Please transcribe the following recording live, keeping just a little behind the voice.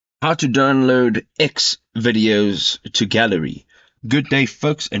How to download X videos to gallery. Good day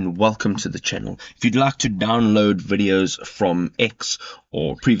folks, and welcome to the channel. If you'd like to download videos from X,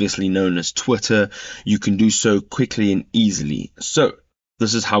 or previously known as Twitter, you can do so quickly and easily. So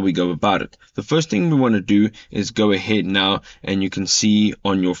this is how we go about it. The first thing we want to do is go ahead now, and you can see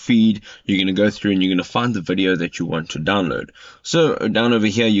on your feed, you're going to go through and you're going to find the video that you want to download. So down over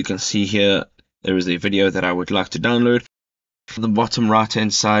here, you can see here, there is a video that I would like to download. On the bottom right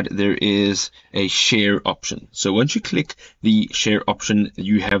hand side, there is a share option. So once you click the share option,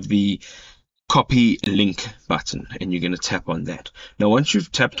 you have the copy link button, and you're going to tap on that. Now once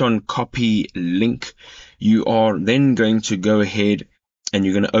you've tapped on copy link, you are then going to go ahead and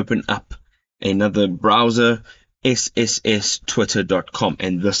you're going to open up another browser, sstwitter.com,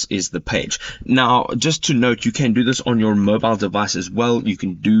 and this is the page. Now just to note, you can do this on your mobile device as well. You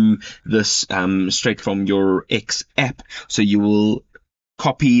can do this straight from your X app. So you will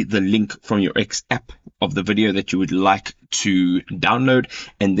copy the link from your X app of the video that you would like to download,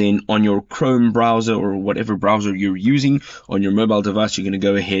 and then on your Chrome browser or whatever browser you're using on your mobile device, you're going to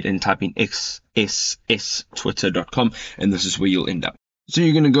go ahead and type in sstwitter.com, and this is where you'll end up. So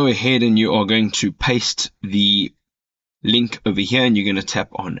you're going to go ahead and you are going to paste the link over here, and you're going to tap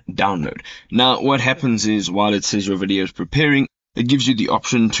on download. Now what happens is, while it says your video is preparing, it gives you the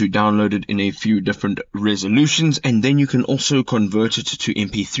option to download it in a few different resolutions, and then you can also convert it to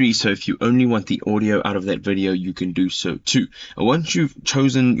MP3. So if you only want the audio out of that video, you can do so too. And once you've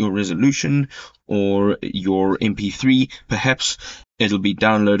chosen your resolution or your MP3, perhaps it'll be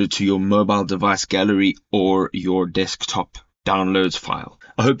downloaded to your mobile device gallery or your desktop downloads file.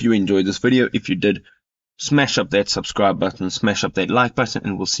 I hope you enjoyed this video. If you did, smash up that subscribe button, smash up that like button,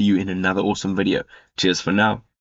 and we'll see you in another awesome video. Cheers for now.